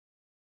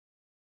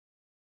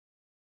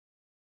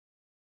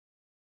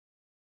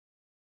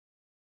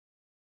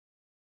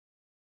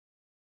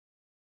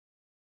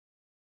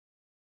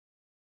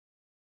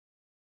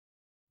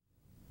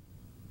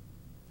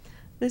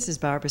This is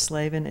Barbara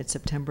Slavin. It's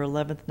September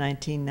 11th,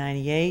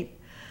 1998.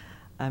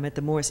 I'm at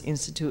the Morse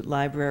Institute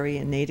Library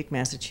in Natick,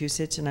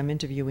 Massachusetts, and I'm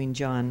interviewing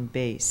John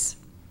Bace.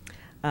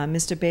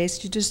 Mr. Bace,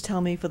 could you just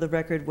tell me for the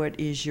record what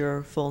is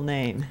your full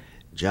name?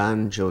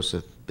 John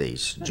Joseph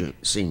Bace,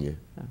 Senior.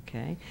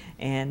 Okay.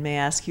 And may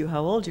I ask you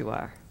how old you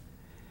are?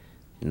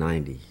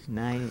 90.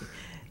 90.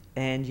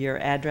 And your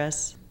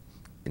address?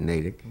 In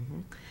Natick.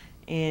 Mm-hmm.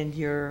 And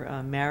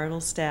your marital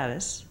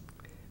status?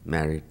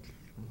 Married.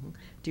 Mm-hmm.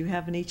 Do you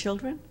have any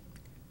children?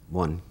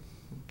 One.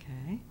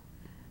 Okay.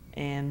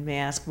 And may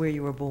I ask where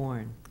you were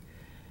born?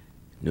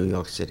 New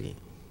York City.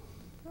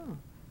 Oh.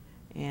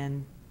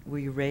 And were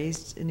you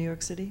raised in New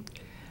York City?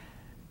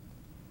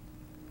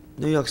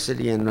 New York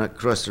City and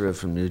across the river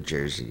from New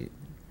Jersey.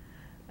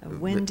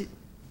 When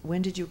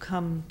did you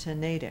come to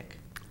Natick?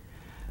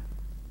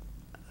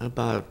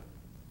 About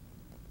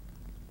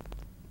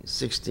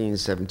 16,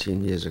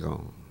 17 years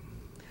ago.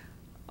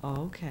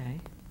 Oh, okay.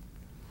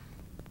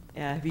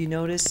 Have you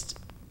noticed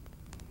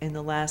in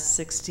the last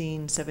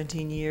 16,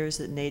 17 years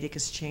that Natick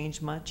has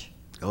changed much?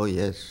 Oh,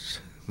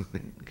 yes.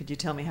 Could you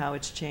tell me how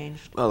it's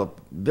changed? Well,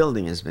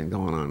 building has been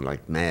going on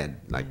like mad,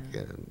 like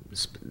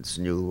this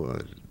new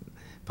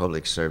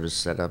public service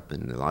setup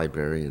in the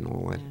library and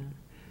all that. Yeah.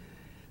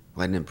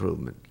 Quite an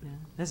improvement. Yeah.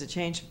 Has it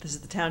changed? Has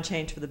the town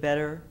changed for the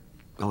better?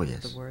 Oh,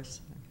 yes. The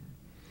worse? Okay.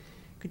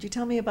 Could you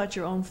tell me about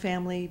your own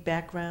family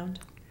background?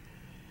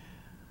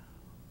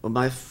 Well,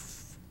 my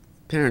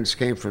parents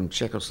came from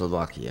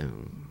Czechoslovakia,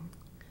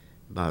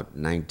 about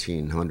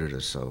 1900 or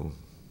so.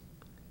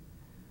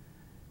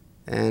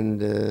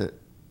 And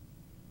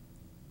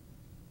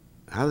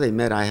how they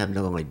met, I have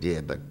no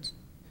idea, but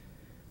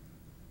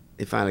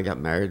they finally got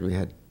married. We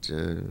had,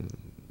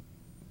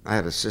 I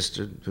had a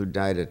sister who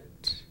died at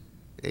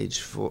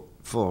age four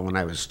when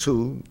I was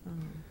 2.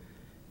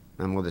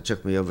 My mother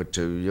took me over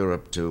to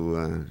Europe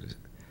to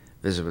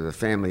visit with the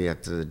family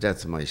after the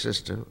death of my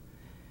sister,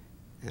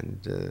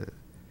 and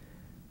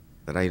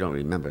but I don't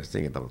remember a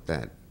thing about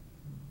that.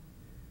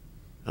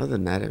 Other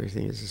than that,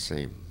 everything is the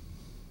same.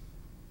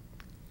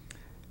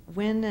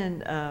 When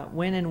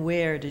and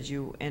where did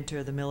you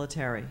enter the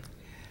military?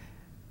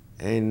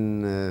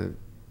 In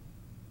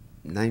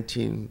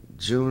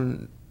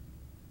June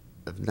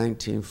of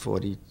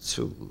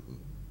 1942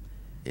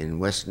 in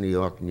West New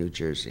York, New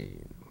Jersey.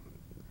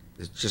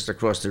 It's just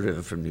across the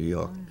river from New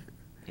York.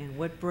 And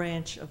what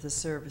branch of the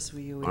service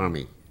were you in?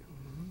 Army.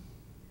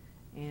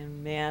 Mm-hmm.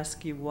 And may I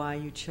ask you why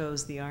you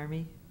chose the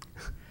Army?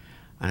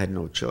 I had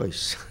no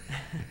choice.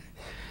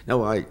 No,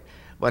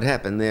 what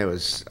happened there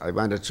was I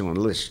wanted to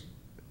enlist.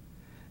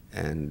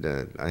 And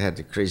I had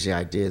the crazy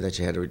idea that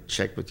you had to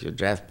check with your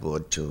draft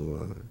board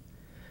to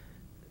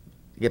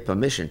get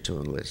permission to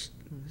enlist.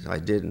 Mm-hmm. So I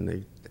did,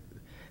 and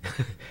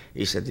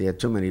he said they had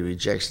too many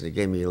rejects. They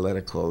gave me a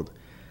letter called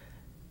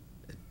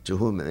 "To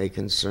Whom It May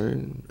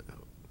Concern."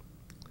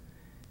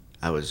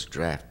 I was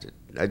drafted.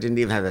 I didn't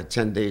even have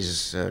 10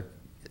 days.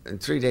 In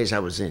 3 days, I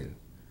was in.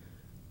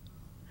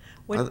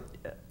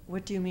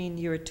 What do you mean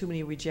you had too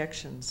many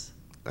rejections?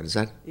 What is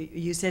that?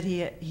 You said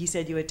he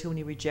said you had too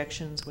many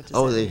rejections. What does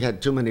Oh, that they mean?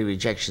 had too many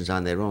rejections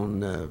on their own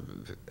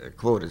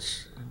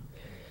quotas. Oh.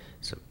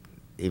 So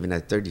even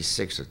at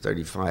 36 or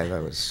 35, I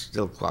was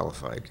still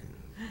qualified.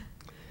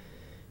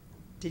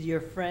 Did your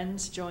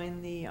friends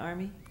join the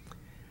Army?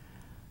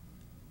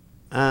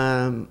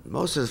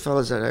 Most of the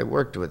fellows that I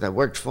worked with, that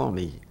worked for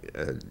me,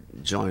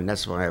 joined.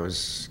 That's why I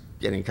was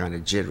getting kind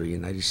of jittery,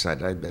 and I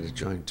decided I'd better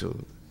join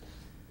too.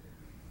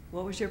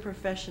 What was your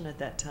profession at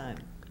that time?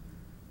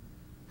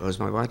 What was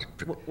my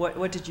what?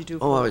 What did you do?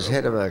 Oh, I was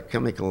head of a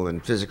chemical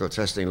and physical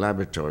testing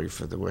laboratory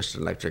for the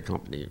Western Electric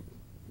Company,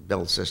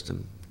 Bell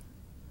System.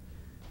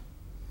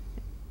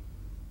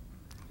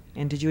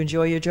 And did you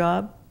enjoy your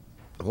job?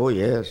 Oh,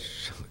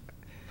 yes.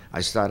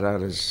 I started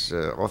out as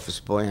office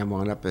boy and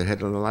wound up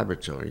head of the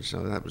laboratory,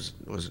 so that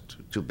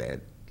wasn't too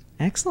bad.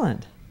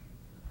 Excellent.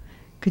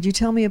 Could you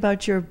tell me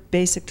about your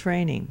basic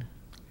training?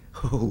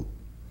 Oh,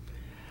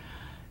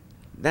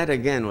 that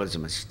again was a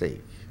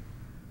mistake.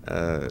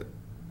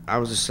 I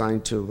was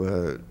assigned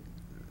to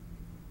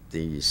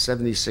the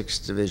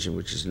 76th Division,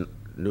 which is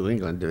New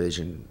England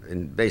Division,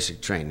 in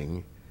basic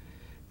training.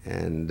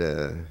 And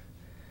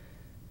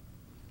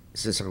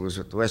since I was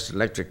with the Western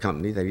Electric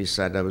Company, they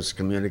decided I was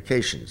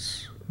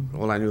communications. Mm-hmm.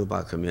 All I knew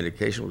about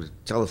communication was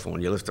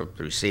telephone. You lift up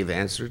the receiver,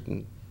 answer it,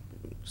 and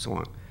so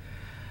on.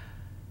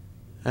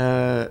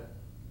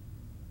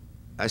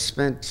 I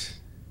spent,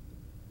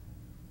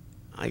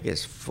 I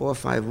guess, 4 or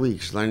 5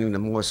 weeks learning the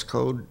Morse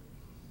code,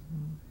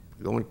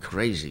 going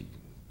crazy.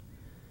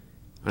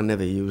 I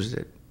never used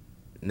it.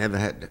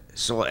 Never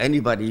saw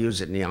anybody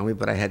use it in the Army,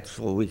 but I had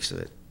 4 weeks of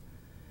it.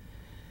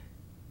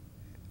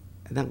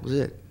 And that was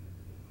it.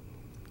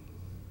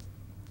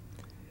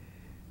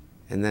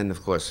 And then,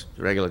 of course,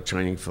 regular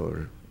training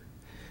for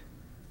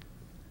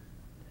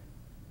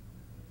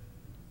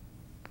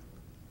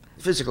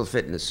physical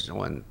fitness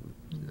on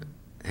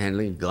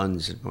handling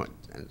guns and what.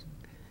 And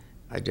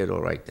I did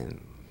all right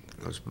then.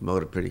 I was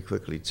promoted pretty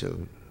quickly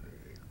to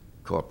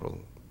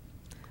corporal.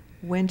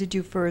 When did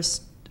you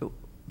first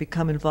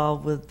become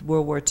involved with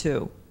World War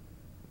II?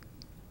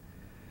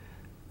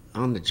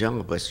 On the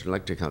job, Western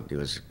Electric Company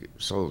was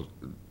sole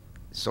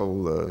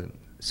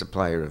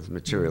supplier of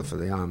material for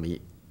the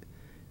Army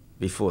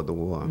before the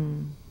war.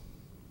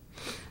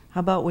 How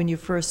about when you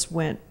first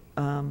went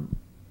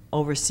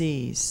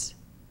overseas?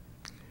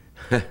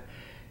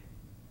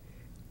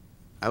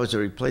 I was a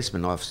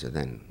replacement officer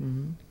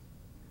then.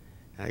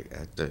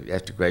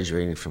 After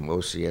graduating from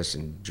OCS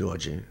in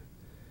Georgia,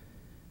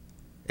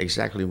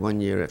 exactly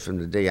 1 year from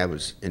the day I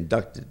was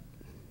inducted,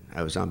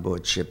 I was on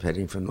board ship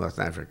heading for North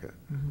Africa.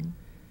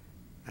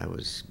 I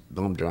was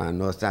boomed around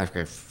North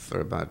Africa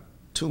for about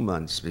 2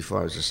 months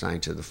before I was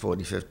assigned to the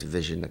 45th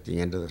Division at the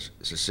end of the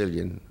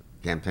Sicilian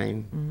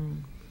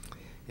campaign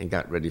and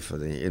got ready for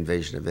the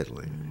invasion of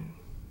Italy.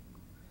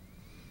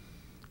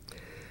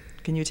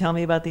 Can you tell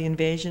me about the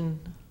invasion?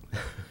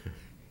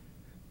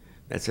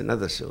 That's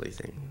another silly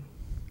thing.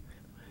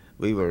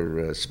 We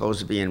were supposed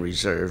to be in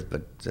reserve,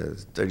 but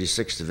the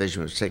 36th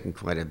Division was taking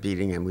quite a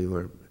beating, and we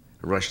were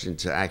rushed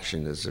into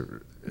action as a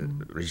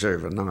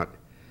reserve or not.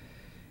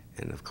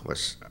 And of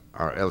course,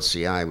 our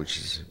LCI, which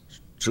is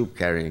a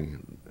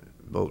troop-carrying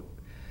boat,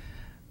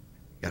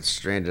 got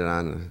stranded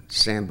on a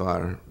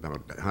sandbar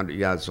about 100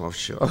 yards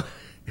offshore.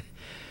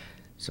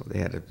 So they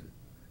had to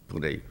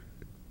put a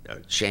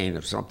chain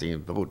of something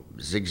in the boat,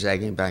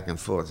 zigzagging back and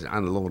forth, and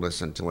unload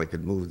us until they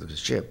could move the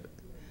ship.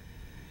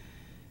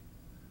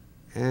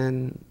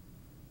 And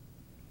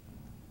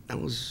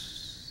I'm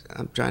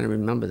trying to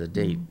remember the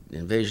date, the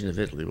invasion of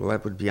Italy. Well,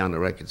 that would be on the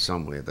record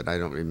somewhere, but I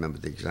don't remember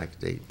the exact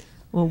date.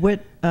 Well,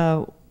 what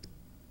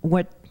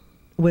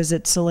was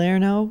it,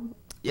 Salerno?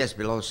 Yes,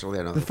 below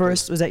Salerno.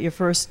 Was that your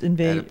first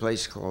invasion? At a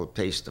place called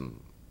Paestum.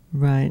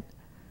 Right.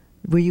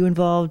 Were you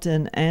involved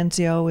in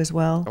Anzio as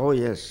well? Oh,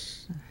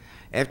 yes.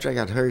 After I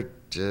got hurt,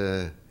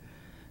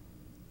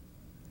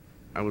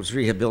 I was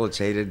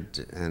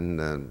rehabilitated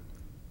and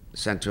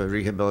sent to a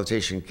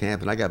rehabilitation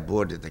camp, and I got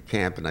bored at the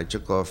camp, and I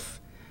took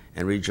off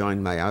and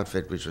rejoined my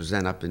outfit, which was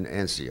then up in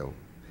Anzio.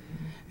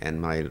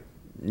 And my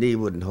knee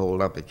wouldn't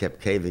hold up. It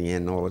kept caving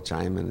in all the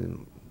time,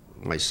 and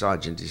my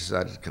sergeant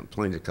decided to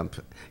complain to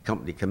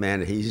company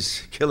commander,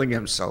 he's killing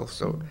himself.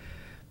 So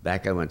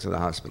back I went to the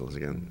hospitals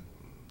again.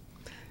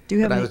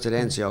 But I was at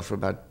Anzio for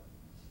about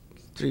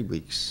 3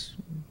 weeks.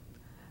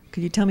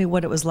 Could you tell me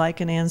what it was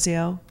like in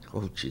Anzio?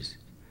 Oh, jeez.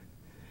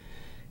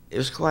 It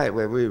was quiet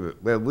where we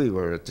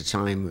were at the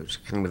time. It was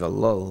kind of a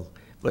lull,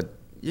 but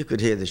you could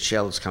hear the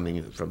shells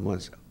coming from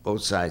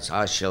both sides.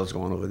 Our shells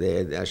going over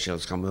there, their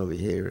shells coming over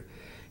here.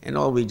 And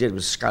all we did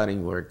was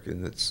scouting work,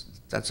 and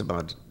that's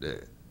about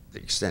the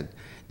extent.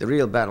 The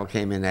real battle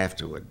came in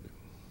afterward.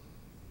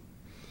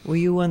 Were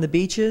you on the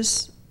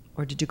beaches,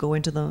 or did you go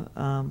into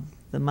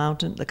the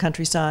mountain, the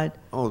countryside?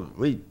 Oh,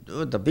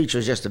 the beach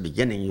was just the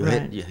beginning. You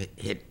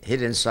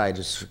hit inside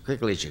as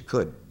quickly as you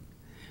could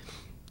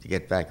to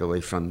get back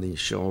away from the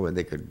shore where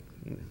they could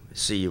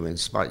see you and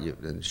spot you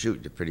and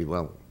shoot you pretty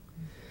well.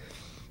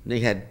 And they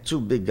had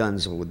 2 big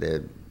guns over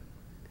there,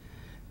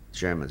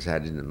 Germans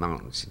had in the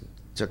mountains. It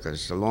took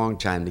us a long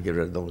time to get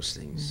rid of those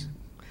things.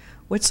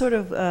 What sort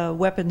of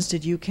weapons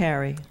did you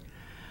carry?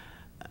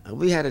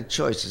 We had a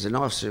choice. As an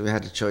officer, we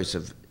had a choice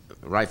of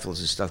rifles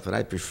and stuff, but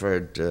I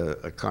preferred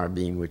a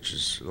carbine, which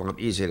is a lot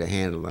easier to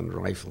handle than a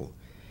rifle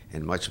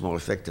and much more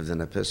effective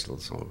than a pistol.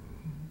 So.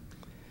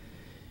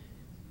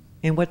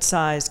 And what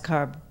size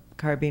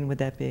carbine would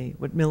that be?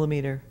 What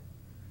millimeter?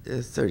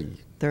 30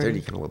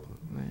 caliber.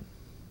 Right.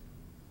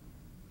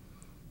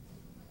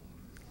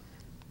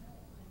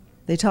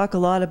 They talk a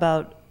lot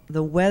about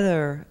the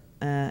weather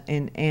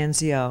in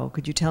Anzio.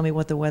 Could you tell me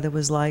what the weather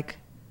was like?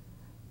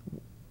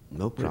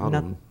 No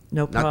problem.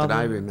 No problem? Not that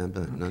I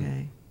remember. Okay.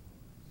 None.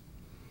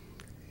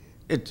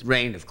 It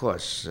rained, of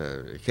course,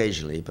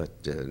 occasionally, but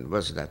it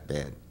wasn't that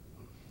bad.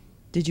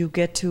 Did you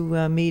get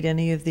to meet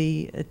any of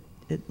the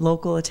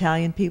local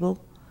Italian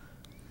people?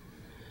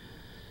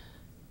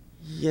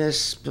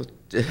 Yes, but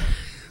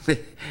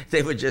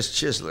they were just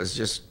chiselers,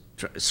 just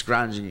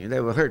scrounging. They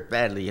were hurt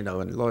badly,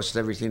 and lost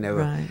everything. They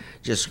were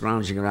just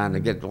scrounging around to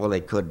get all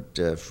they could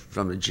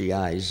from the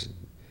GIs.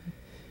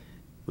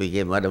 We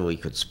gave them whatever we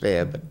could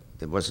spare, but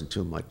there wasn't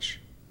too much.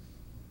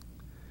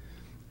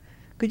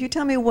 Could you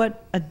tell me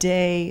what a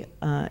day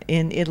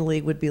in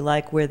Italy would be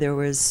like where there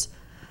was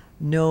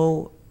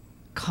no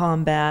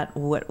combat,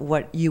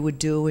 what you would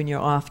do in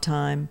your off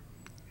time?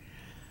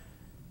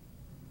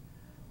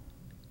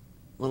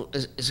 Well,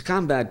 as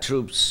combat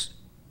troops,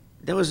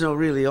 there was no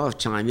really off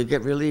time. You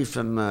get relieved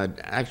from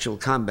actual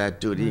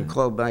combat duty and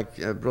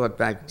brought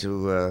back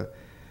to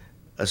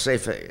a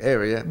safer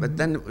area, but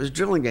then it was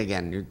drilling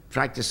again. You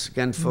practice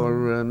again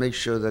for make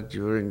sure that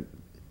you were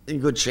in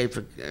good shape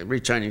for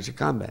returning to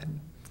combat.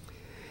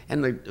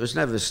 And it was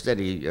never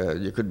steady.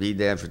 You could be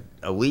there for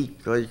a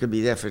week, or you could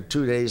be there for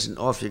 2 days, and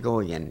off you go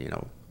again,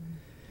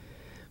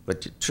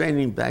 But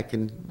training back,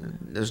 and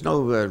there's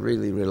no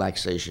really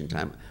relaxation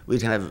time.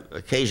 We'd have,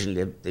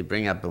 occasionally, they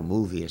bring up a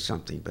movie or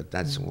something, but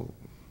that's all.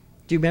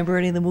 Do you remember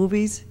any of the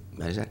movies?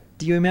 What is that?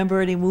 Do you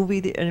remember any movie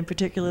in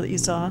particular that you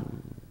saw?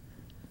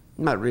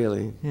 Not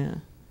really. Yeah.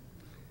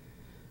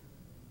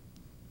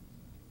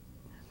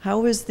 How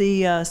was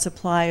the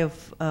supply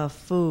of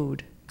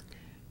food?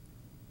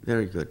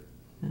 Very good.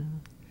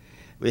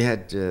 We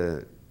had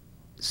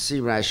sea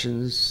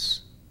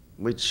rations,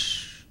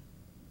 which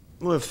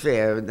were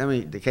fair.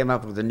 Then they came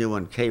up with a new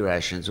one, K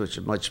rations, which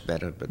are much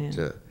better. But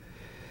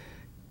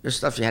the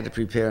stuff you had to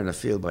prepare in the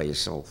field by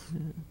yourself.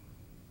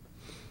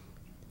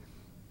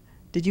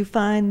 Did you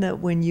find that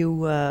when you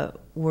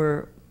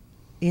were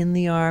in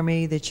the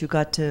Army that you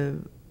got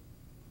to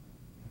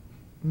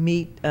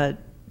meet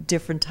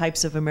different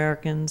types of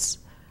Americans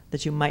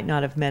that you might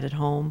not have met at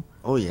home?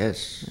 Oh,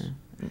 yes.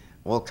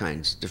 All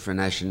kinds, different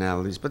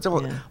nationalities, but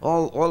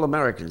all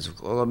Americans,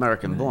 all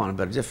American-born,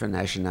 but different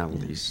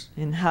nationalities.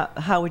 Yeah. And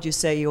how would you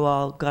say you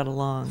all got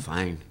along?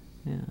 Fine.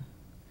 Yeah.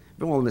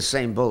 We're all in the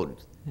same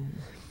boat. Yeah.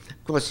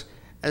 Of course,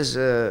 as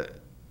an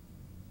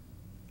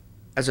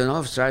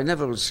officer, I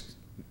never was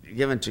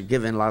given to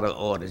giving a lot of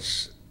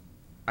orders.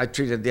 I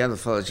treated the other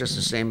fellows just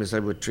the same as they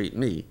would treat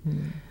me.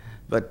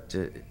 But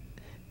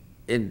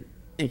in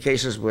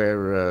cases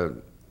where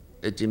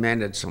it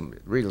demanded some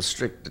real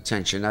strict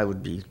attention, I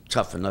would be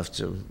tough enough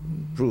to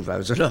prove I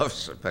was an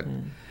officer. But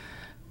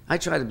I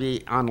try to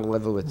be on a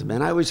level with the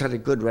men. I always had a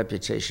good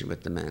reputation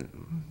with the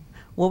men.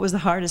 What was the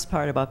hardest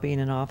part about being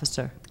an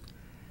officer?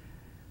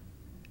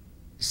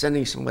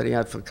 Sending somebody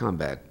out for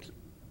combat,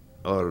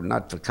 or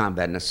not for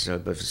combat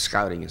necessarily, but for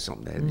scouting or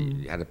something.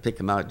 You had to pick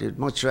them out. You'd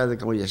much rather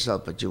go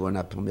yourself, but you were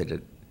not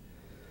permitted.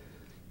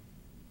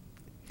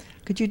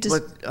 Could you just?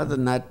 But other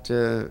than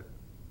that,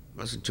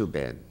 wasn't too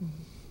bad.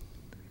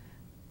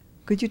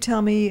 Could you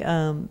tell me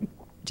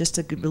just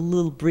a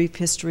little brief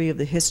history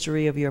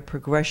of your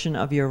progression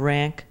of your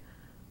rank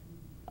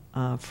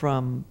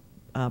from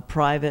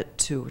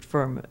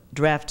from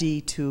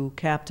draftee to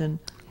captain?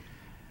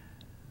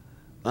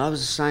 I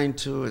was assigned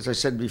to, as I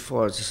said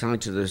before, I was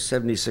assigned to the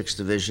 76th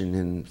Division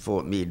in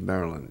Fort Meade,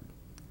 Maryland,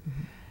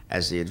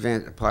 as the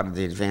part of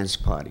the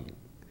advanced party.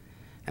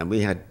 And we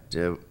had,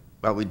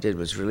 what we did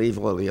was relieve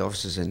all the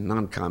officers and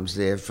non-coms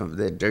there from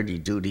their dirty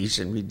duties,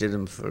 and we did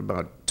them for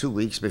about 2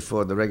 weeks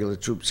before the regular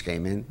troops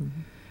came in.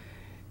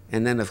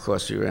 And then, of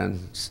course, we were in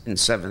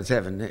 7th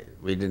Heaven.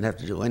 We didn't have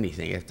to do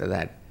anything after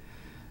that,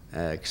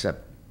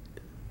 except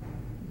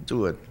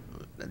do a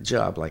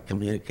job like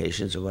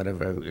communications or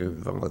whatever we were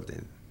involved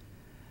in.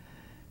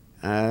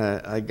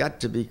 I got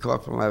to be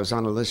corporal. I was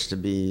on a list to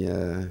be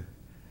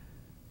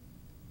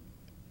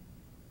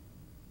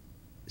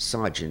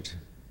sergeant.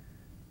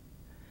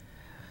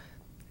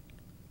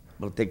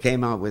 But they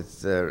came out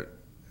with a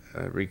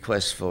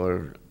request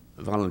for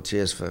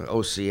volunteers for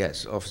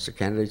OCS, Officer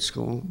Candidate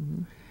School.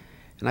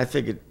 And I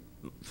figured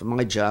for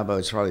my job, I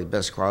was probably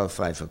best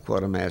qualified for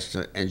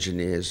quartermaster,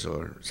 engineers,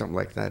 or something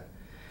like that.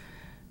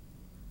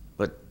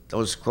 But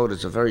those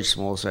quotas are very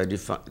small, so I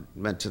took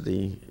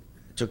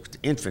the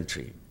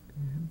infantry,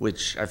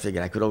 which I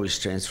figured I could always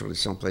transfer to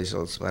someplace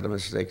else. What a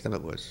mistake that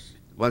it was.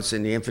 Once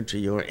in the infantry,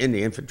 you were in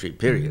the infantry,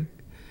 period.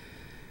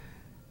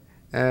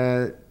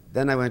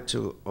 Then I went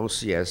to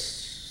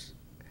OCS.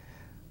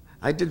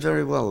 I did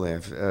very well there.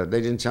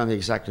 They didn't tell me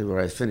exactly where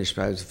I finished,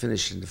 but I was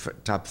finished in the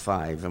top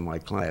 5 in my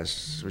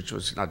class, which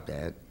was not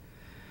bad.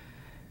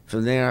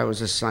 From there, I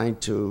was assigned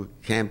to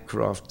Camp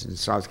Croft in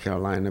South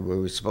Carolina, where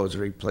we were supposed to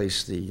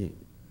replace the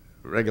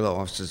regular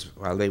officers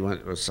while they were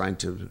assigned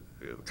to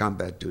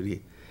combat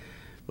duty.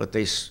 But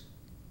they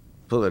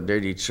pulled a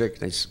dirty trick.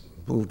 They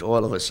moved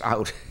all of us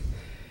out.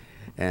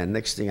 And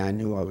next thing I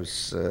knew, I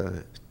was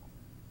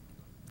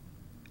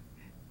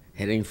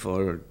heading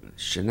for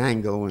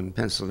Shenango in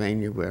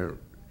Pennsylvania, where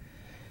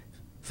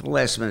for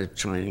last minute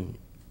training.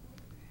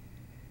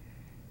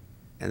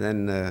 And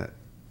then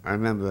I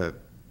remember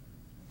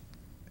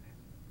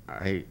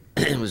I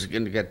was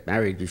going to get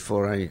married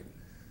before I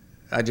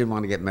didn't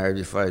want to get married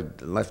before I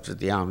left with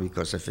the Army,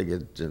 because I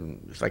figured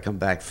if I come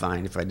back,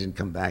 fine. If I didn't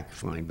come back,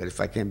 fine. But if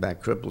I came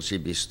back crippled,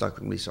 she'd be stuck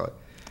with me. So,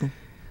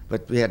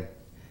 but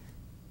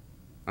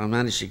I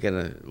managed to get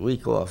a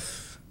week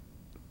off.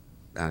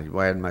 I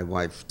wired my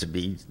wife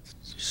to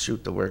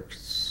shoot the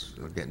works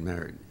or get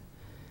married.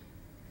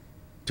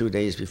 2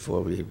 days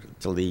before we were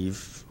to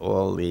leave,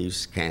 all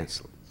leaves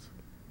canceled.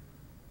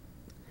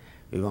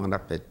 We wound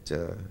up at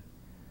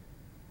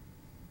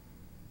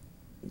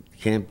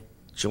Camp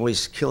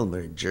Joyce Kilmer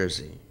in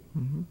Jersey,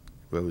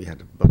 where we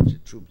had a bunch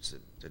of troops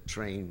to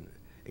train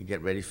and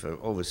get ready for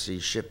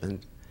overseas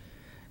shipment.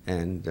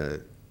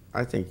 And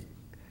I think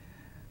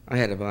I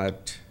had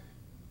about,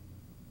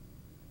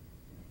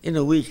 in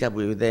a week that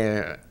we were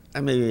there, I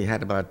maybe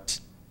had about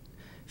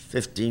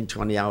 15,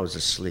 20 hours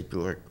of sleep.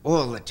 We worked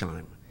all the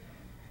time.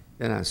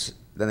 Then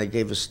they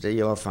gave us a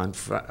day off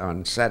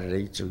on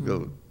Saturday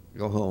to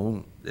go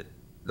home.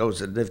 Those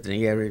that lived in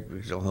the area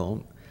would go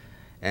home,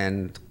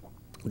 and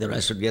the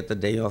rest would get the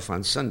day off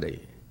on Sunday.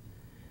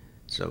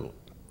 So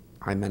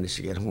I managed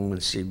to get home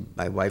and see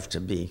my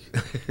wife-to-be.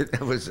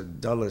 That was the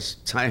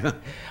dullest time.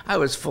 I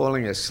was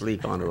falling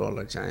asleep on her all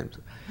the time.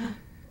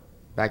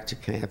 Back to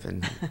camp,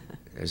 and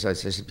as I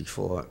said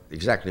before,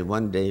 exactly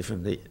 1 year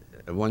from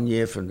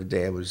the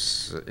day I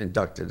was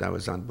inducted, I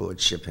was on board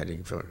ship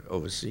heading for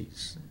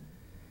overseas.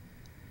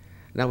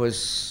 That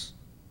was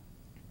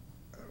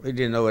We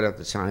didn't know it at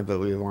the time, but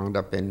we wound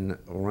up in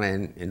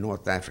Oran in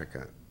North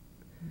Africa.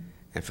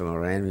 And from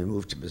Oran, we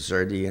moved to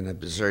Bizerti, and at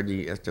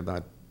Bizerti, after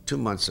about 2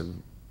 months of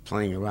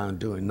playing around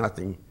doing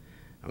nothing,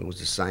 I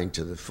was assigned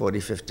to the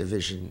 45th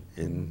Division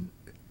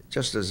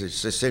just as the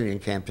Sicilian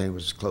campaign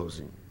was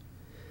closing.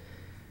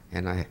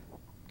 And I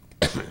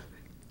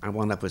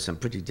wound up with some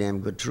pretty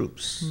damn good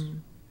troops,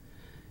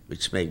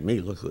 which made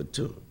me look good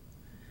too.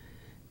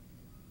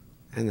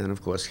 And then,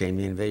 of course, came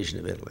the invasion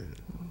of Italy.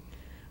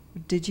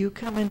 Did you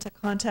come into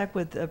contact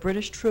with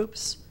British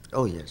troops?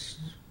 Oh, yes.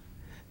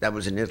 That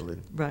was in Italy.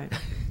 Right.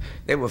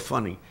 They were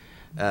funny.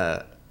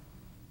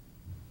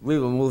 We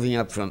were moving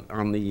up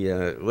on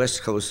the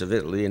west coast of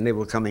Italy, and they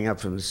were coming up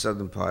from the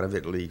southern part of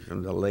Italy,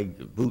 from the Lake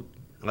Boot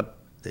up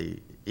the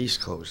east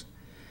coast.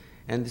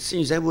 And it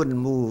seems they wouldn't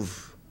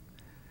move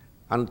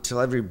until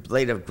every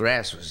blade of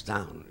grass was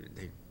down.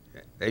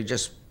 They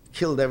just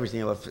killed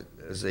everything off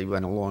as they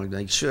went along. They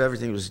made sure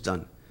everything was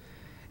done.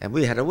 And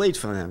we had to wait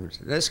for them.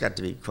 That's got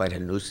to be quite a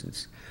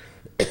nuisance.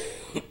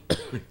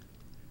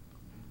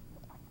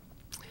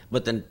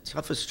 But the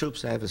toughest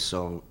troops I ever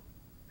saw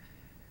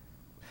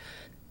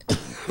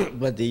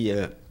were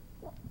the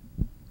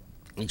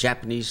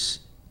Japanese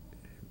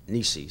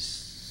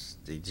Nisis,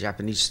 the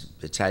Japanese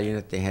battalion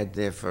that they had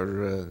there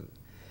for,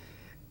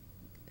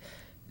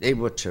 they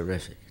were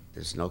terrific.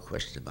 There's no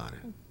question about it.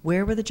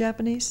 Where were the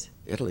Japanese?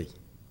 Italy.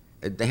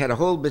 They had a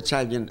whole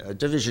battalion, a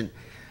division,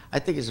 I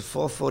think it's a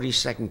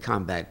 442nd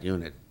Combat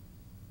Unit,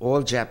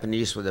 all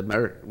Japanese with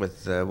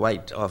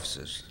white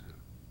officers.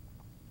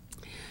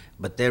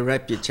 But their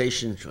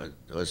reputation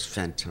was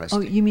fantastic.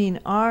 Oh, you mean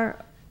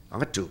our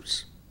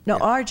troops. No,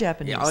 yeah. our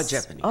Japanese. Yeah, our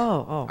Japanese.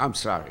 Oh. I'm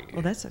sorry.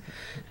 Oh, that's okay.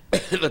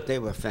 But they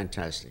were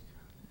fantastic.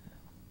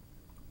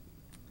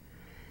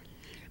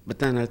 But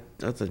then,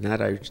 other than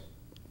that, I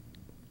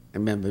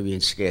remember being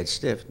scared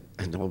stiff.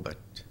 I know, but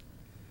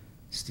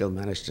still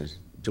managed to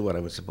do what I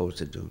was supposed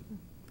to do.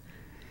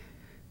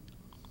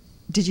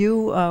 Did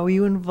you, were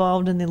you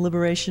involved in the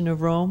liberation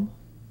of Rome?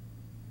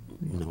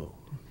 No.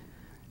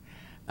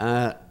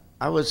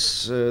 I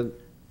was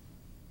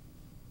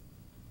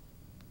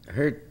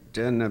hurt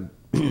during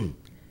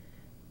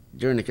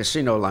the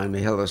casino line.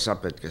 They held us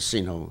up at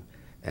casino,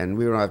 and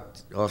we were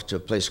off to a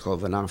place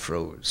called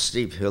Venafro,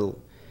 steep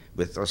hill,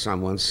 with us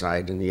on one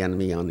side and the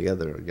enemy on the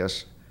other, I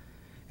guess.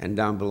 And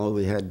down below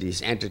we had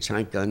these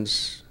anti-tank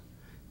guns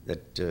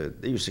that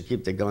they used to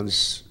keep the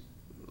guns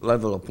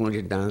level or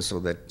pointed down so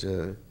that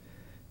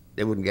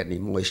they wouldn't get any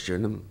moisture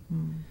in them.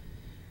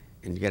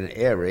 And you get an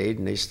air raid,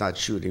 and they start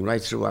shooting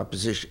right through our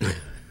position.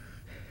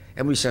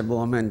 And we sent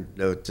more men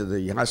to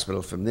the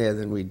hospital from there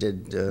than we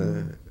did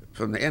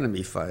from the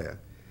enemy fire.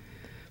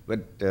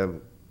 But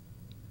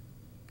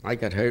I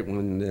got hurt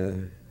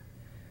when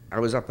I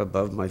was up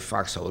above my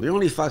foxhole. The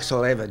only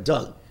foxhole I ever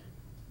dug,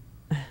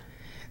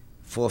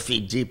 4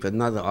 feet deep, with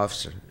another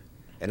officer.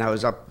 And I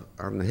was up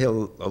on the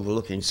hill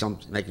overlooking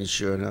something, making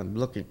sure, and I'm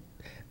looking,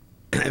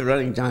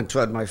 running down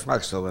toward my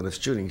foxhole when the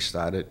shooting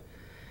started.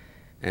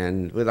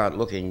 And without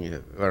looking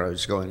where I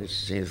was going, to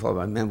see if all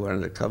my men were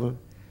under cover.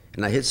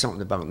 And I hit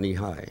something about knee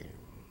high.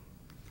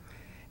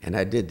 And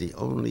I did the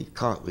only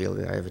cartwheel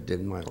that I ever did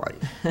in my life.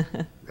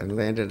 And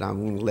landed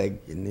on one leg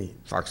in the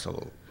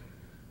foxhole.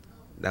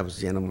 That was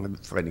the end of my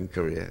fighting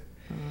career.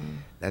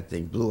 That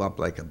thing blew up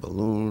like a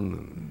balloon.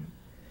 And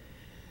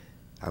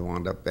I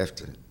wound up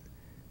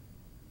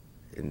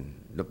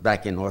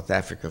back in North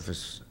Africa for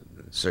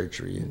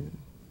surgery. And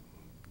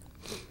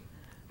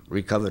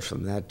recovered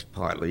from that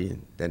partly,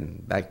 and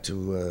then back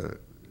to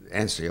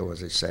Anzio,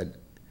 as I said,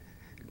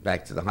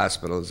 back to the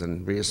hospitals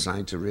and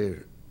reassigned to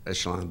rear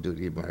echelon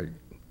duty, but I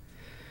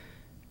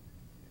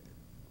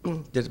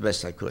did the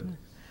best I could.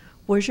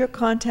 Was your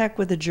contact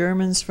with the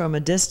Germans from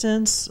a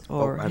distance,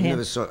 or I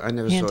never saw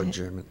a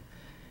German.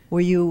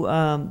 Were you?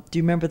 Do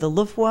you remember the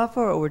Luftwaffe,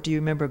 or do you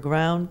remember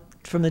ground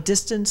from the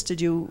distance? Were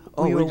you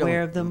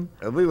aware of them?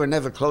 We were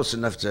never close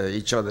enough to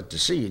each other to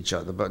see each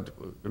other, but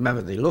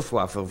remember the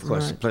Luftwaffe, of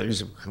course, the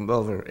planes would come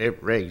over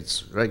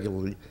raids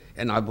regularly,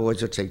 and our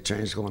boys would take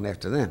turns going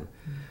after them.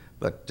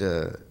 But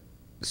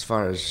as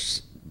far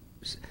as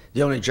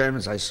the only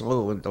Germans I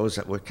saw were those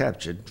that were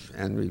captured,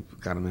 and we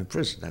got them in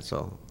prison, that's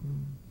all.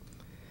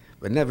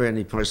 But never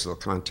any personal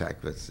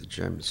contact with the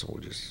German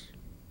soldiers.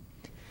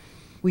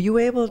 Were you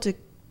able to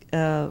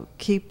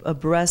keep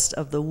abreast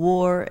of the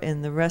war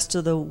in the rest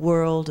of the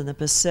world, in the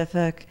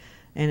Pacific,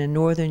 and in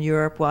Northern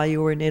Europe while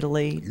you were in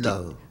Italy?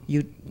 No.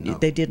 You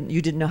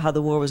didn't know how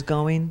the war was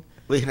going?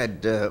 We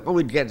had,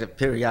 we'd get the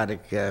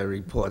periodic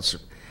reports,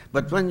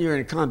 but when you're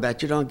in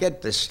combat, you don't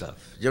get this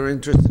stuff. You're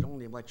interested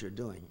only in what you're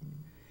doing,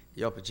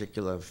 your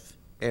particular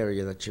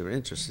area that you're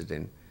interested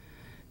in.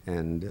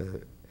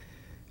 And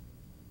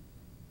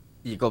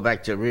you go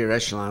back to rear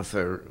echelon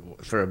for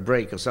a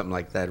break or something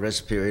like that,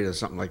 rest period or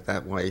something like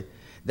that way,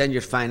 then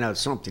you find out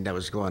something that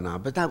was going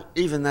on. But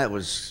even that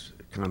was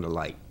kind of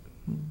light.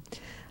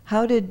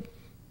 How did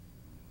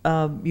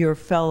your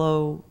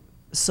fellow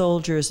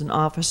soldiers and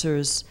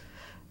officers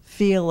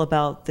feel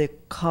about the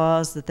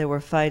cause that they were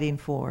fighting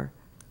for?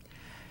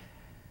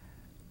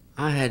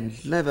 I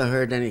had never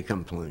heard any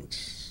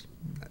complaints.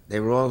 They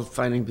were all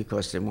fighting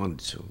because they wanted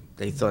to.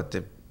 They thought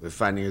they were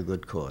fighting a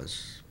good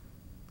cause.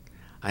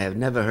 I have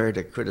never heard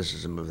a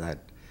criticism of that.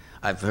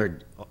 I've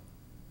heard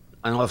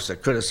an officer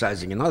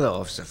criticizing another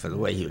officer for the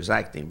way he was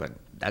acting, but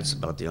that's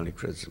about the only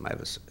criticism I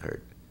ever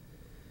heard.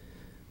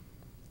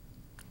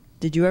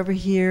 Did you ever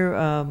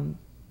hear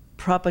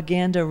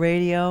propaganda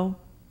radio?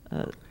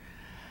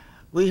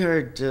 We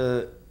heard,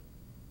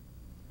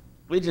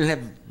 we didn't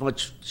have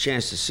much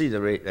chance to see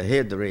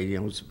hear the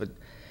radios, but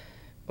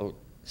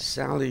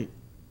Sally,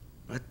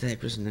 what the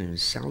heck was her name?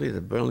 Sally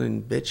the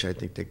Berlin bitch, I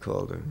think they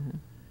called her. Mm-hmm.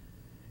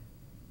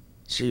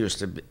 She used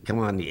to come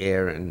on the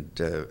air, and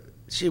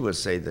she would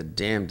say the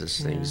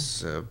damnedest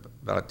things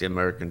about the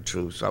American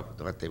troops,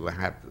 what they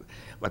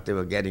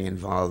were getting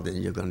involved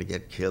in. You're going to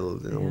get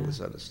killed and all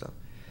this other stuff.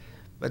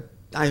 But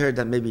I heard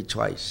that maybe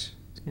twice.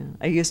 Yeah.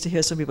 I used to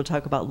hear some people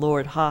talk about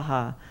Lord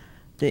Ha-Ha,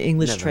 the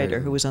English trader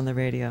who was on the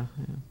radio.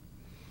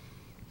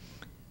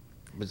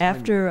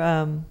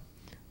 Yeah.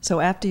 So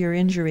after your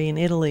injury in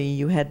Italy,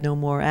 you had no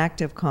more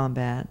active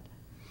combat.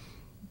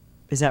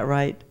 Is that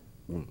right?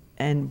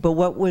 But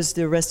what was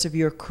the rest of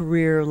your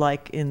career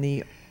like in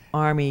the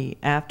Army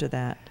after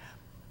that?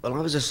 Well, I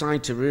was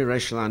assigned to rear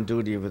echelon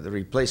duty with the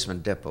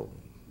replacement depot,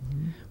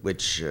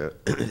 which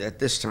at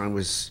this time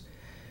was,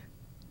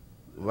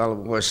 while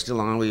the war was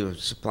still on, we were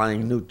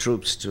supplying new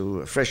troops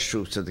fresh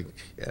troops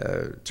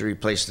to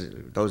replace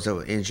those that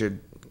were injured,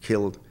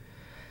 killed.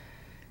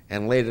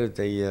 And later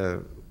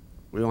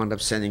we wound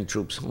up sending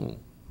troops home.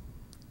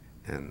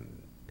 And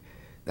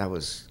that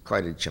was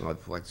quite a job,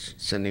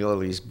 sending all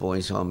these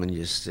boys home and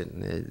just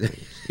sitting there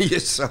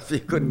yourself. You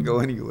couldn't go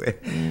anywhere.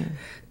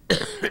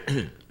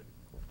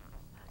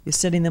 You're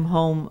sending them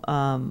home.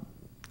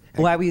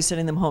 Why were you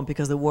sending them home?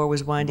 Because the war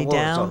was winding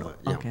down? Was over,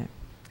 yeah. Okay.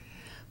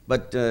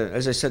 But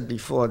as I said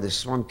before,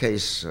 this one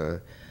case,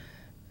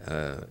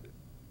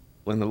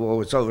 when the war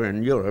was over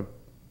in Europe,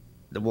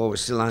 the war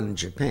was still on in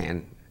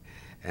Japan,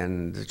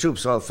 and the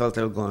troops all felt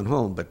they were going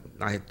home, but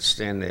I had to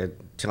stand there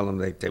and tell them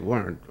that they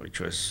weren't, which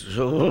was,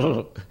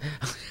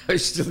 I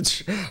still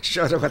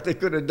shudder what they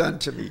could have done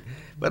to me.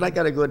 But I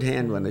got a good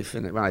hand when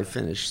I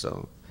finished,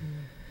 so.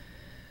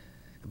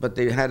 But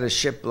they had a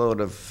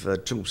shipload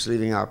of troops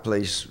leaving our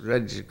place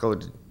ready to go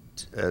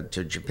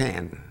to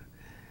Japan.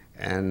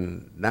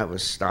 And that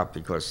was stopped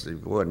because the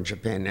war in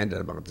Japan ended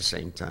about the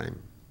same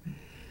time.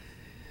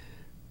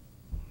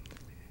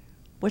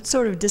 What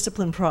sort of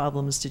discipline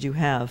problems did you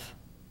have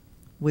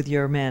with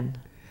your men?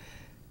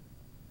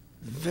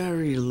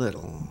 Very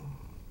little.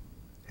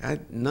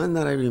 None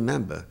that I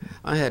remember.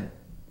 I had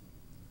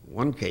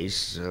one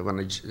case when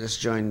I just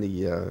joined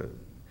the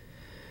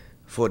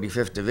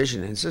 45th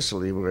Division in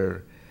Sicily,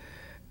 where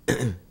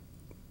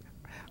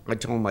I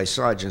told my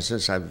sergeant,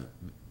 since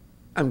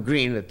I'm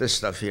green at this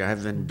stuff here, I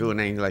haven't been doing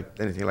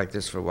anything like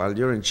this for a while,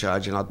 you're in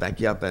charge and I'll back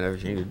you up on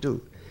everything you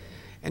do.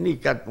 And he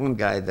got one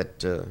guy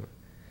that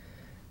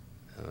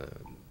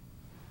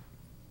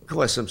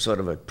caused some sort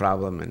of a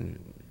problem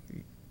and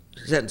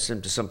sentenced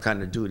him to some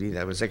kind of duty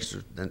that was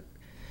extra.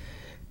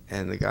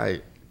 And the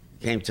guy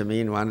came to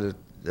me and wanted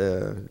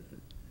to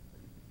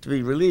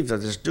be relieved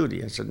of this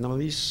duty. I said, no,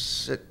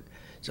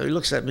 so he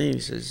looks at me and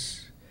he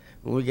says,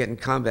 when we get in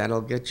combat,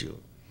 I'll get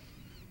you.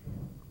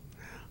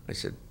 I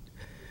said,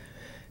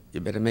 you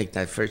better make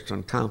that first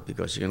one count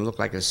because you're going to look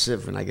like a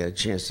sieve when I get a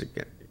chance to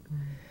get you.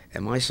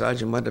 And my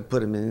sergeant wanted to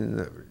put him in,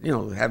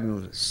 have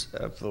him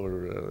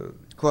for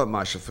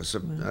court-martial for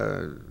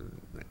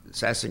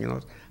assassin and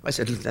all. I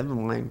said, never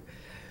mind.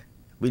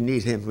 We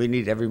need him. We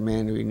need every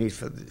man we need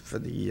for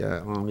the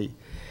Army.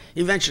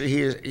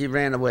 Eventually, he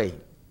ran away.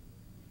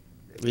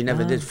 We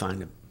never did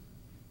find him.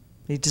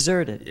 He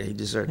deserted. Yeah, he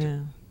deserted. Yeah.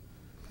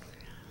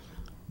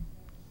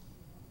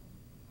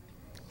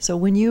 So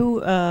when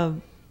you,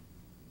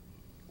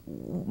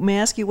 may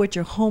I ask you what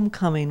your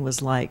homecoming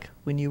was like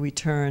when you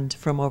returned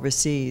from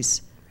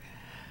overseas?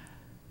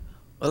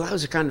 Well, that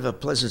was a kind of a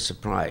pleasant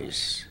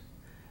surprise.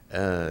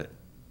 The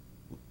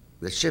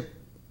ship,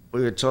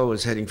 we were told,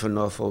 was heading for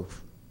Norfolk,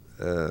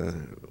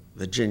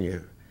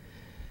 Virginia.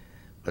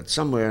 But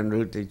somewhere en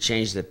route, they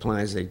changed their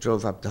plans. They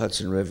drove up the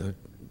Hudson River,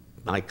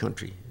 my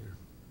country,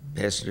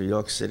 past New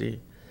York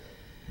City.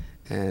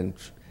 And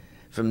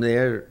from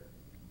there,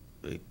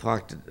 we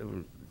parked,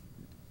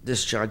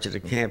 discharged at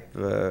a camp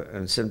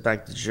and sent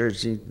back to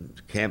Jersey,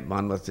 Camp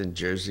Monmouth in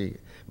Jersey,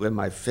 where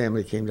my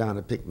family came down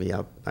to pick me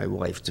up, my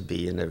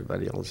wife-to-be and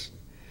everybody else.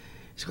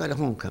 It's quite a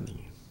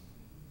homecoming.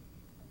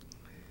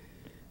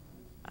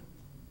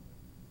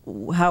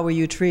 How were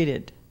you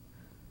treated?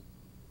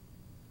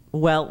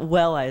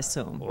 Well, I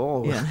assume.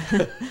 Oh, yeah.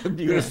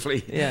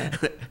 beautifully. Yeah.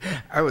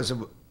 I was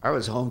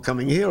a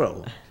homecoming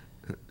hero.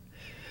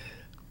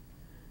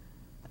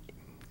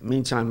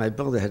 Meantime, my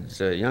brother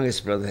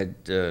youngest brother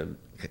had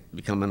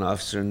become an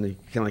officer in the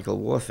Chemical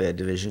Warfare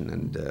Division,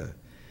 and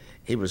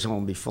he was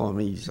home before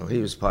me, so he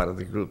was part of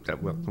the group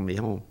that welcomed me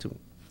home, too.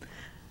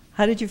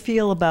 How did you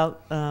feel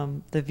about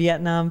the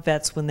Vietnam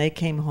vets when they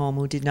came home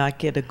who did not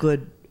get a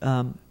good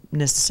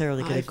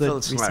necessarily get a good I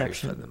felt sorry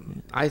reception. for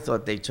them. I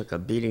thought they took a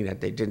beating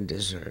that they didn't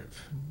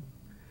deserve.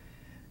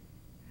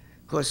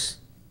 Of course,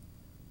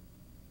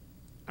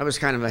 I was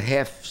kind of a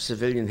half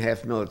civilian,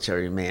 half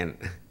military man,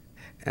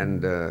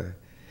 and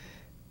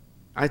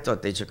I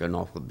thought they took an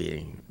awful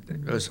beating.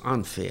 It was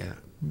unfair.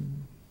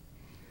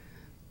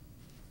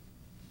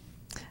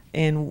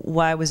 And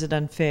why was it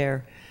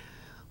unfair?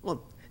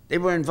 Well, they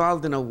were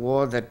involved in a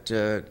war that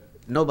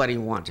nobody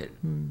wanted,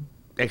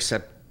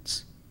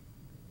 except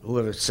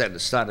whoever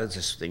started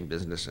this thing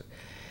business.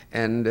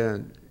 And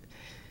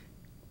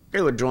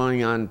they were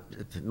drawing on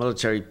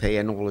military pay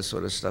and all this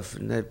sort of stuff.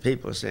 And the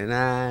people were saying,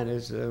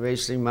 there's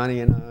wasting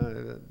money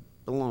and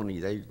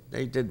baloney.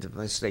 They did the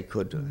best they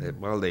could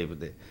while they were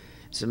there.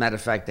 As a matter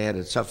of fact, they had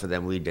it tougher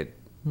than we did.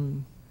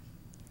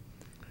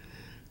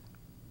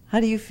 How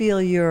do you feel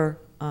your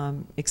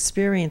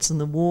experience in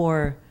the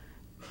war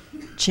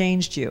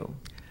changed you?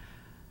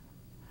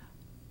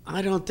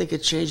 I don't think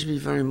it changed me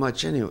very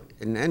much in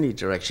any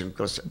direction,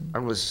 because I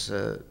was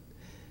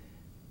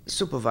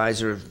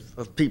supervisor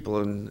of people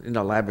in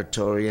the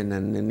laboratory and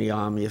then in the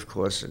Army, of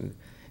course. And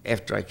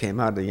after I came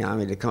out of the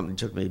Army, the company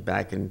took me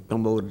back and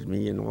promoted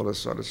me and all this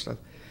sort of stuff.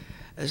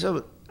 And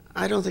so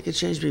I don't think it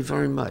changed me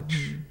very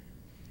much.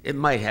 It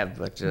might have,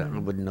 but I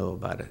wouldn't know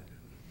about it.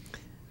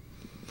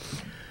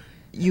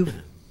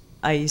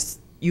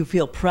 You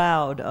feel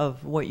proud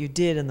of what you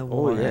did in the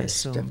war? Oh, yes, I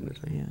assume.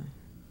 definitely. Yeah.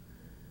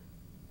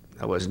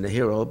 I wasn't a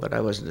hero, but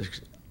I wasn't a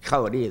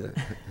coward either.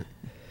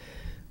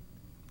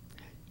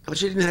 But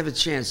you didn't have a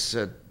chance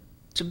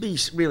to be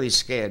really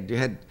scared.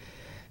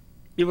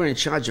 You were in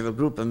charge of a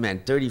group of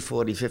men, 30,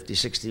 40, 50,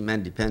 60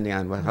 men, depending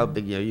on how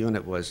big your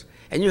unit was.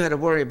 And you had to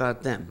worry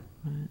about them.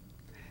 Right.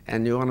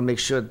 And you want to make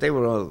sure that they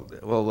were all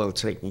well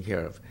taken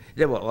care of.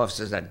 There were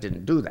officers that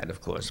didn't do that,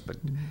 of course, but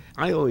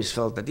I always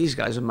felt that these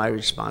guys were my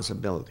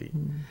responsibility.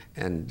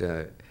 And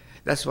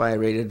that's why I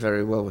rated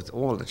very well with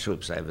all the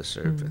troops I ever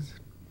served with.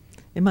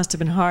 It must have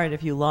been hard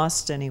if you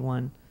lost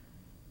anyone.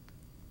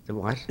 The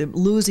what?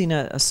 Losing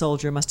a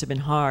soldier must have been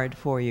hard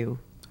for you.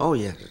 Oh,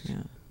 yes.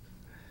 Yeah.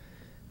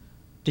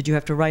 Did you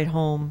have to write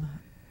home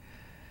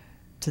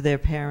to their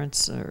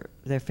parents or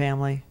their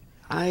family?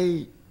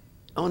 I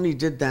only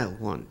did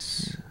that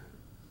once.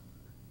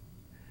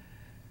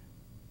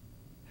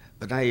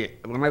 But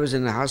when I was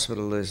in the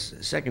hospital the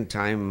second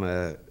time,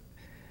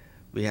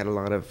 we had a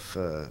lot of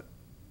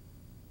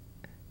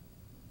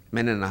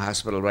men in the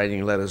hospital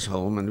writing letters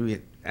home,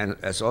 and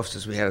as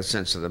officers we had a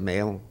sense of the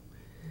mail.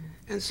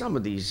 And some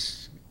of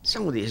these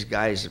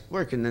guys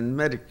working in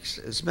medics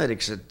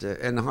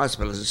in the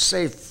hospitals, in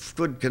safe,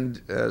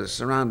 good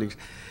surroundings,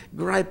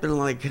 griping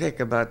like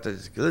heck about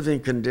the living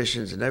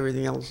conditions and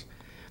everything else.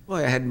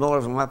 Boy, I had more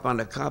of them up on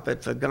the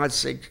carpet. For God's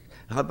sake,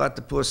 how about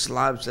the poor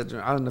slobs that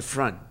are on the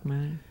front?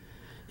 Right.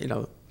 You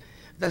know,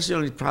 that's the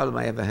only problem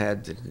I ever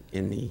had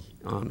in the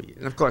Army.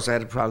 And of course, I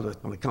had a problem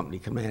with my company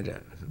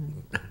commander,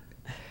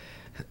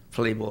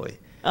 Playboy.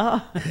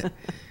 Oh.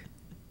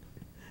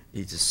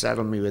 He just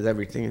saddled me with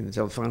everything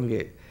until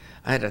finally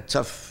I had a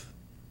tough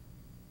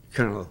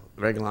colonel,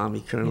 regular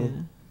Army colonel.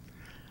 Yeah.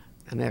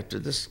 And after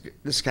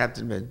this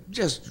captain been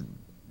just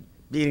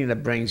beating the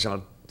brains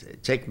out,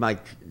 take my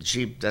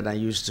Jeep that I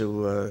used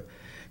to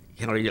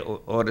carry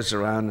orders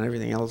around and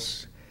everything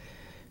else,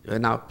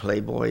 and now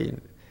Playboy.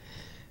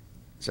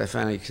 So I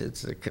finally said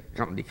to the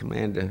company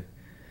commander,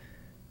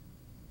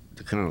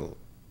 the colonel,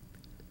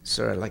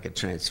 "Sir, I'd like a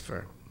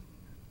transfer."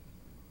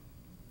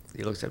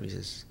 He looks at me and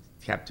says,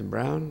 "Captain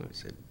Brown?" I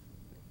said,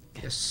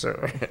 "Yes,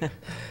 sir."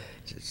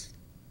 He says,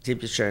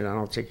 "Keep your shirt on,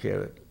 I'll take care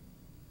of it."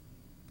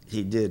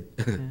 He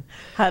did.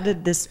 How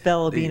did this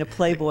fellow being a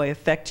playboy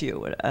affect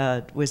you?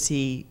 Was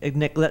he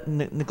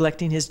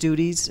neglecting his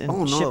duties and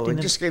Oh, no, shifting it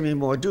them? just gave me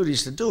more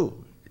duties to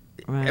do.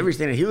 Right.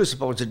 Everything that he was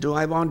supposed to do,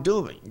 I wasn't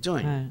doing.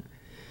 Right.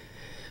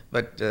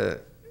 But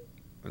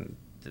when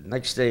the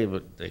next day,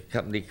 the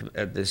company,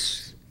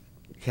 this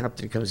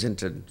captain comes in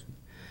to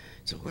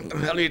say, "What the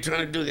hell are you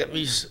trying to do, get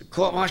me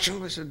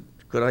court-martial?" I said,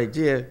 "Good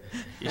idea."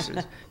 He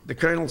says, "The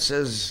colonel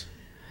says,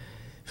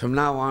 from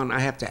now on, I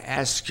have to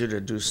ask you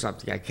to do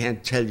something. I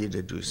can't tell you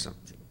to do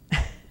something."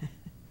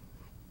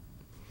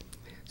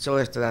 So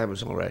after that, it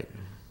was all right.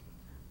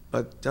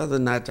 But other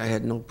than that, I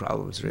had no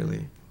problems,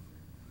 really.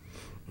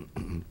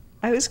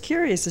 I was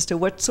curious as to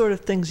what sort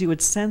of things you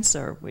would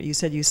censor. You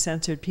said you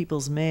censored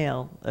people's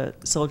mail,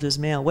 soldiers'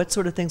 mail. What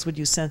sort of things would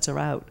you censor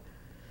out?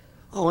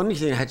 Oh,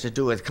 anything that had to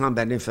do with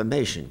combat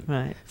information.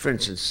 Right. For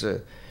instance,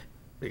 the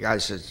guy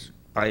says,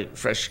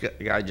 fresh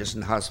guy just in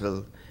the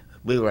hospital,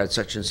 "We were at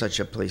such and such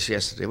a place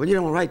yesterday." Well, you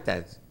don't write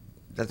that.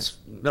 That's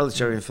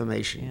military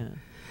information. Yeah.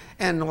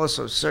 And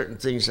also certain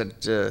things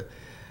that,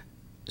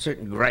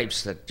 certain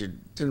gripes that you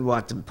didn't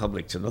want the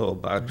public to know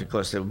about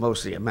because they were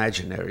mostly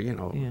imaginary, you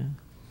know. Yeah.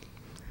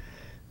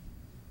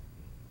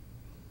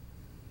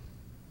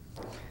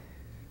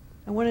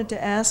 I wanted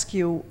to ask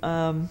you,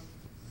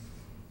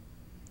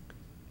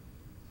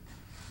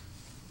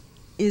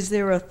 is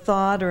there a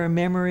thought or a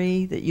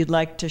memory that you'd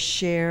like to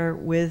share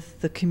with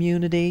the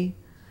community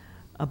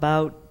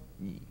about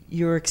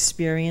your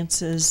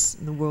experiences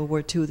in the World War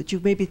II that you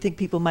maybe think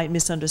people might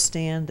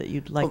misunderstand that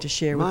you'd like to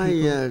share with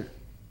people?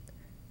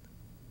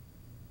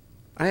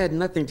 I had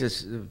nothing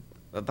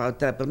about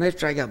that, but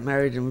after I got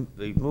married and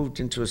we moved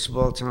into a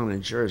small town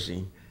in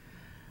Jersey,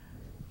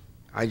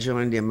 I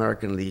joined the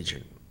American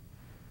Legion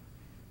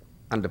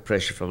under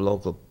pressure from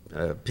local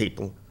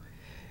people.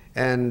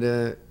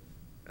 And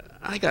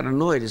I got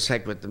annoyed as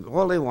heck with them.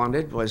 All they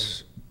wanted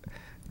was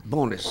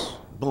bonus.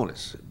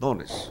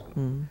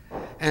 Mm.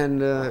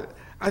 And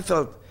I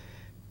felt,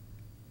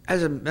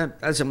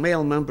 as a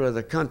male member of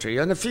the country,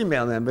 and a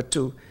female member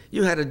too,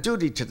 you had a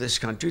duty to this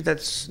country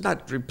that's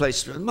not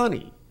replaced with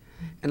money.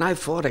 And I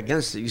fought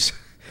against these,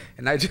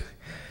 and I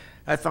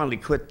finally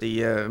quit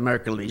the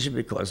American Legion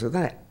because of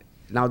that.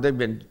 Now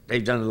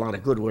they've done a lot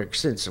of good work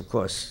since, of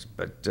course,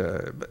 but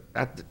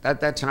at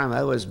that time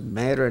I was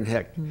madder than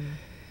heck. Mm.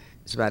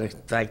 As a matter of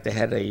fact, they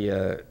had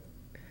a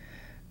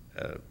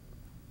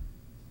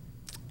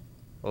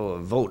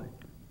vote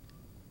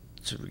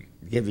to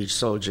give each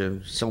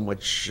soldier so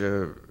much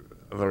of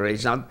a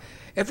raise. Now,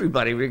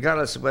 everybody,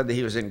 regardless of whether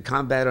he was in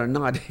combat or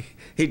not,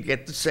 he'd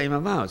get the same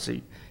amount.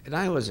 See, and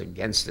I was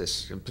against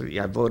this completely.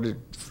 I voted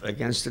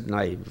against it, and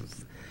I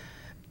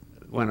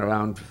went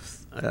around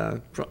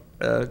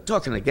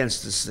talking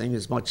against this thing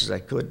as much as I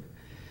could.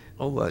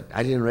 Oh, but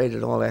I didn't rate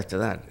it all after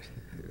that.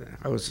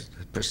 I was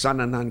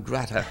persona non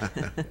grata.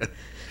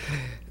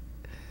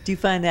 Do you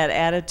find that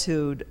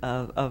attitude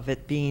of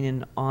it being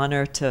an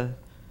honor to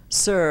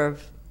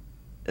serve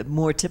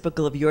more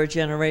typical of your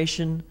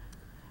generation?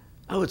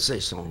 I would say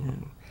so.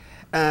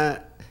 Yeah.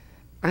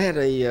 I had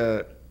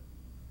a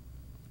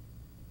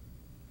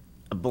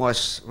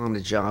boss on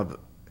the job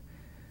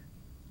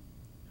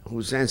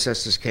whose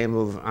ancestors came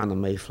over on the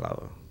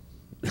Mayflower.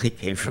 He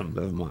came from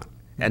Vermont,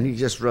 and he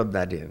just rubbed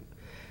that in.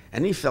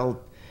 And he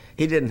felt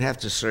he didn't have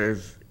to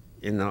serve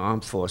in the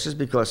armed forces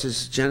because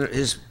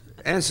his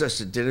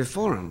ancestor did it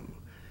for him.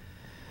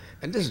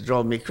 And this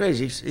drove me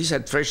crazy. He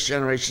said,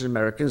 first-generation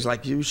Americans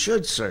like you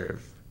should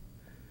serve.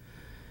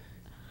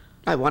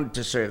 I wanted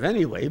to serve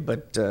anyway,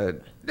 but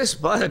this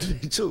bothered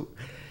me too.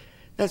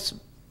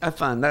 I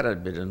found that a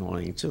bit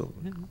annoying too.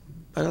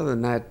 But other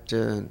than that,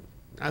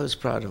 I was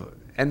proud of it.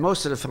 And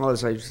most of the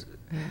fellows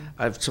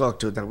I've talked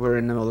to that were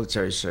in the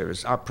military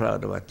service are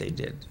proud of what they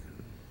did.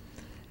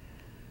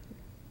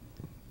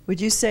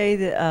 Would you say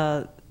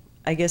that,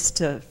 I guess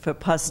for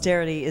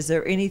posterity, is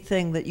there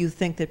anything that you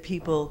think that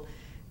people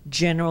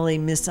generally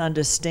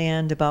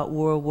misunderstand about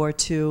World War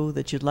II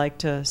that you'd like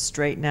to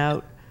straighten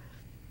out?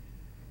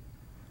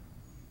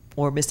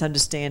 Or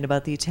misunderstand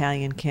about the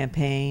Italian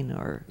campaign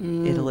or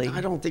Italy?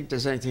 I don't think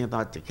there's anything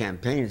about the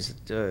campaigns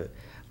that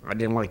I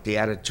didn't like the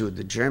attitude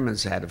the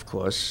Germans had, of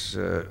course,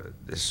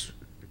 this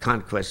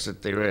conquest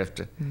that they were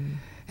after. Mm.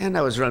 And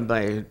that was run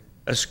by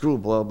a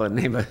screwball by the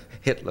name of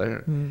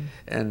Hitler. Mm.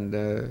 And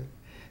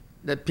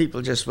that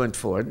people just went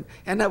for it.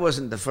 And that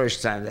wasn't the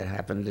first time that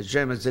happened. The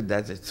Germans did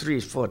that 3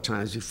 or 4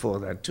 times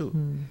before that, too.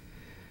 Mm.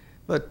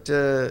 But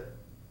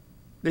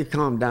they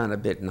calmed down a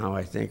bit now,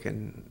 I think.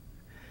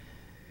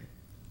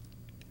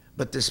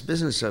 But this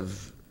business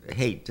of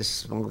hate,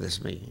 this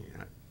bothers me.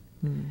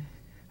 Mm.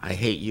 I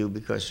hate you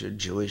because you're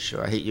Jewish,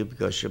 or I hate you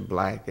because you're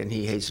black, and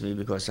he hates me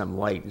because I'm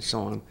white, and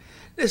so on.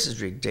 This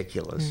is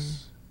ridiculous.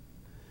 Mm.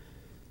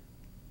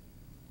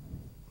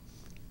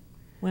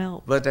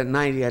 Well, but at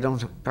 90, I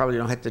probably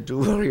don't have to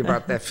worry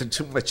about that for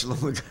too much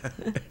longer.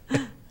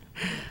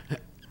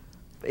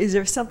 Is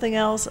there something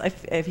else?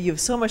 If you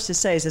have so much to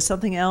say, is there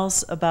something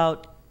else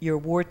about your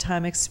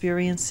wartime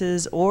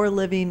experiences or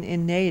living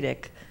in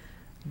Natick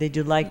that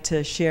you'd like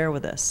to share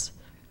with us?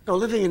 No,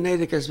 living in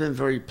Natick has been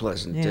very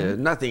pleasant. Yeah.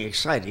 Nothing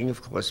exciting,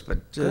 of course,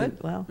 but good.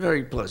 Well,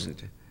 very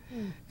pleasant.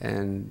 Mm.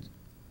 And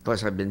of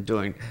course, I've been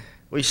doing.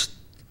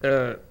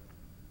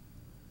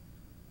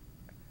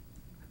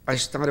 I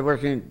started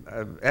working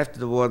after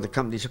the war. The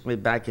company took me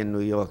back in New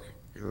York,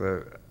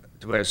 to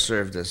where I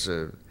served as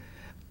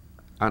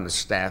on the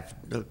staff.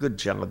 A good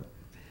job.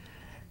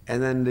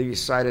 And then they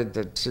decided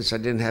that since I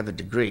didn't have a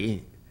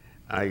degree,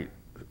 I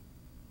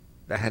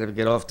had to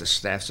get off the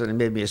staff, so they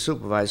made me a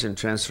supervisor and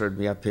transferred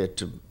me up here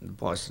to the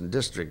Boston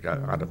district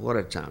out of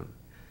Watertown.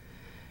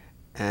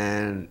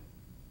 And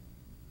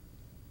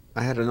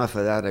I had enough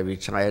of that. I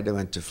retired. I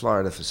went to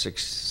Florida for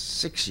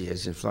six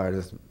years in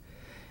Florida,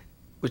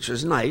 which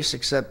was nice,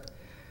 except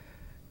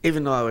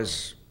even though I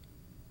was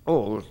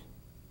old,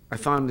 I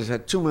found there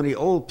had too many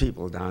old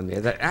people down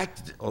there that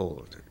acted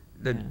old,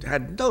 that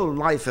had no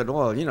life at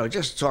all,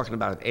 just talking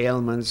about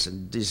ailments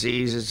and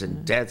diseases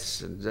and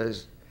deaths and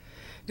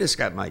this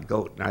got my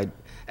goat.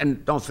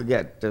 And don't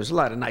forget, there's a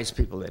lot of nice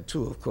people there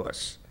too, of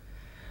course.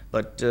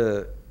 But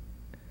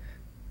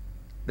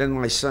then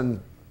my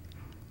son's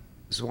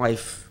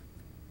wife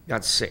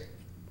got sick,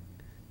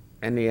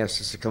 and he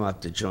asked us to come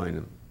up to join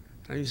him.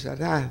 And he said,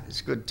 it's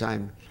a good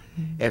time.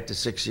 Mm-hmm. After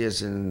 6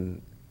 years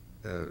in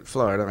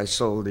Florida, I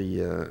sold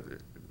the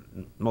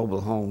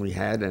mobile home we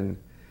had, and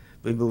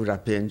we moved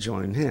up here and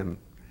joined him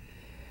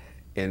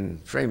in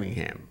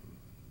Framingham.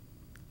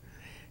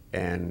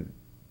 And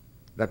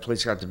that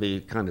place got to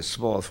be kind of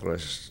small for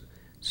us.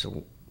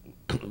 So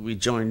we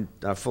joined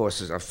our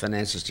forces, our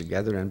finances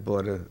together, and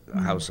bought a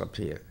house up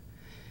here.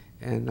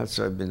 And that's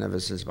where I've been ever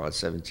since, about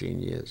 17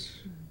 years.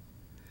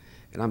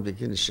 And I'm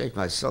beginning to shake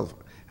myself.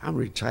 I'm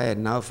retired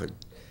now for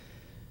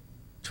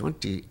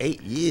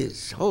 28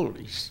 years.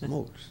 Holy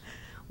smokes.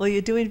 Well,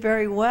 you're doing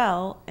very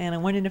well, and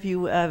I'm wondering if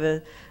you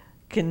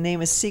can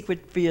name a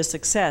secret for your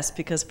success,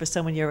 because for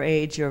someone your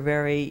age,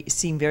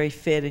 seem very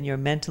fit and you're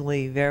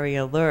mentally very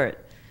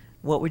alert.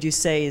 What would you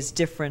say is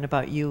different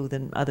about you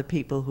than other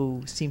people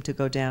who seem to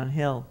go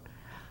downhill?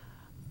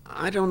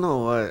 I don't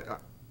know.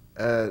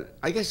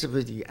 I guess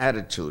with the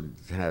attitude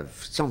have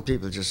some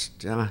people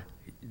just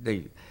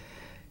they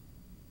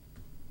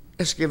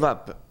just give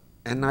up,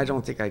 and I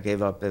don't think I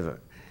gave up ever.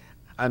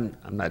 I'm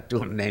not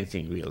doing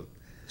anything real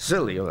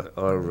silly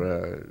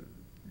or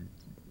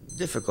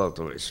difficult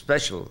or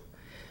special,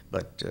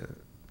 but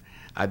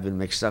I've been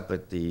mixed up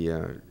at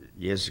the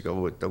years ago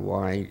with the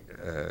Y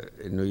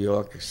in New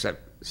York,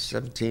 except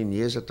 17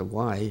 years at the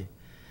Y,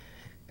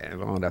 and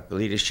wound up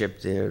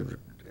leadership there.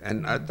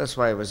 And that's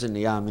why I was in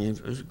the Army.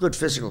 It was a good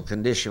physical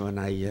condition when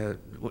I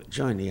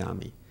joined the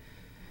Army.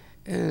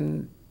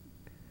 And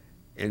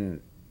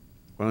when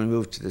we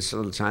moved to this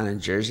little town in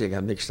Jersey, I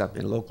got mixed up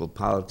in local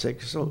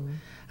politics. So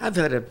I've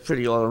had a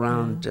pretty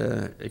all-around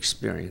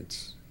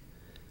experience.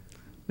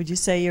 Would you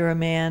say you're a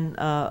man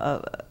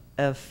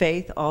of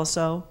faith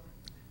also?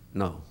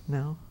 No.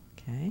 No?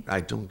 Okay.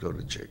 I don't go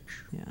to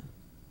church. Yeah.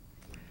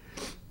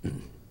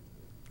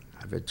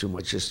 I've read too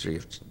much history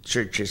of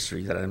church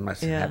history that I'm not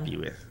happy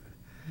with.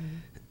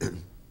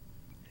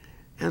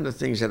 And the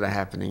things that are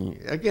happening.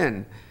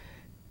 Again,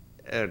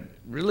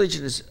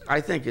 religion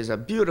I think, is a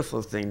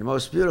beautiful thing, the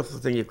most beautiful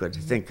thing you could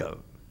think of.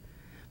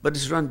 But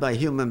it's run by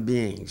human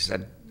beings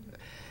that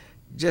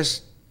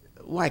just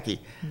wacky.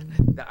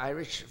 The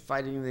Irish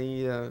fighting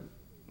the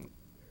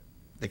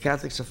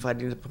Catholics are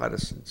fighting the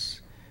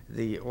Protestants.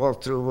 All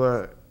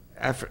through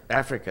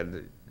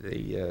Africa,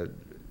 the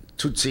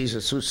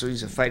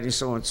Tutsis are fighting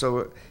so and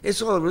so.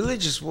 It's all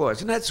religious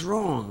wars, and that's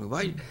wrong.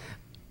 Why?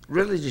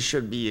 Religion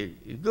should be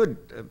a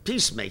good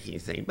peacemaking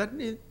thing, but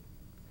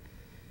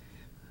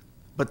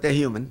they're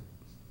human.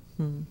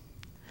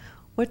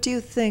 What do you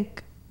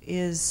think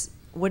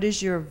what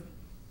is your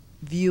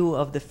view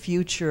of the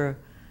future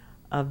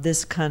of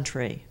this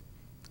country?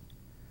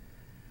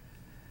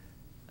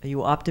 Are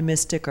you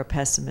optimistic or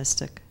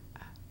pessimistic?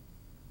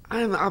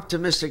 I'm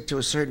optimistic to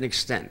a certain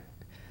extent.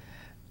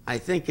 I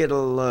think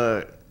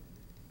it'll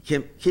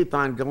keep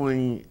on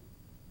going,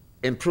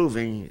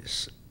 improving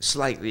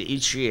slightly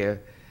each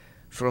year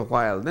for a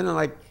while. Then,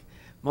 like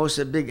most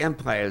of the big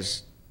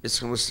empires, it's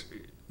going to,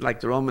 like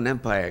the Roman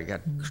Empire,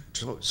 got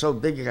so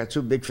big, it got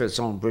too big for its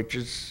own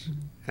britches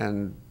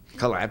and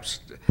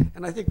collapsed.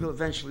 And I think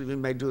eventually we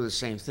may do the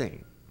same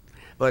thing.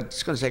 But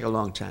it's going to take a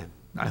long time,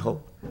 I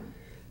hope.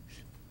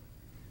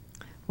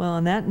 Well,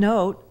 on that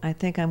note, I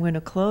think I'm going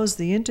to close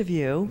the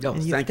interview.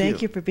 And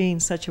thank you for being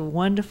such a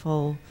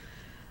wonderful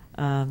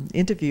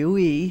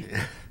interviewee.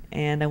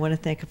 And I want to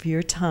thank you for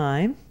your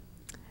time.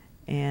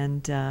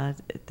 And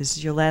this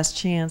is your last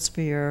chance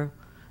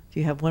if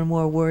you have one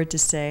more word to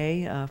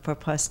say for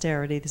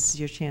posterity, this is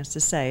your chance to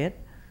say it.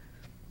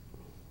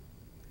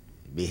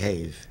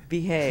 Behave.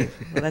 Behave.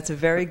 Well, that's a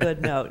very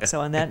good note.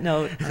 So on that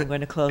note, I'm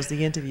going to close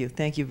the interview.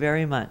 Thank you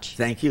very much.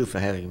 Thank you for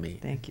having me.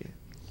 Thank you.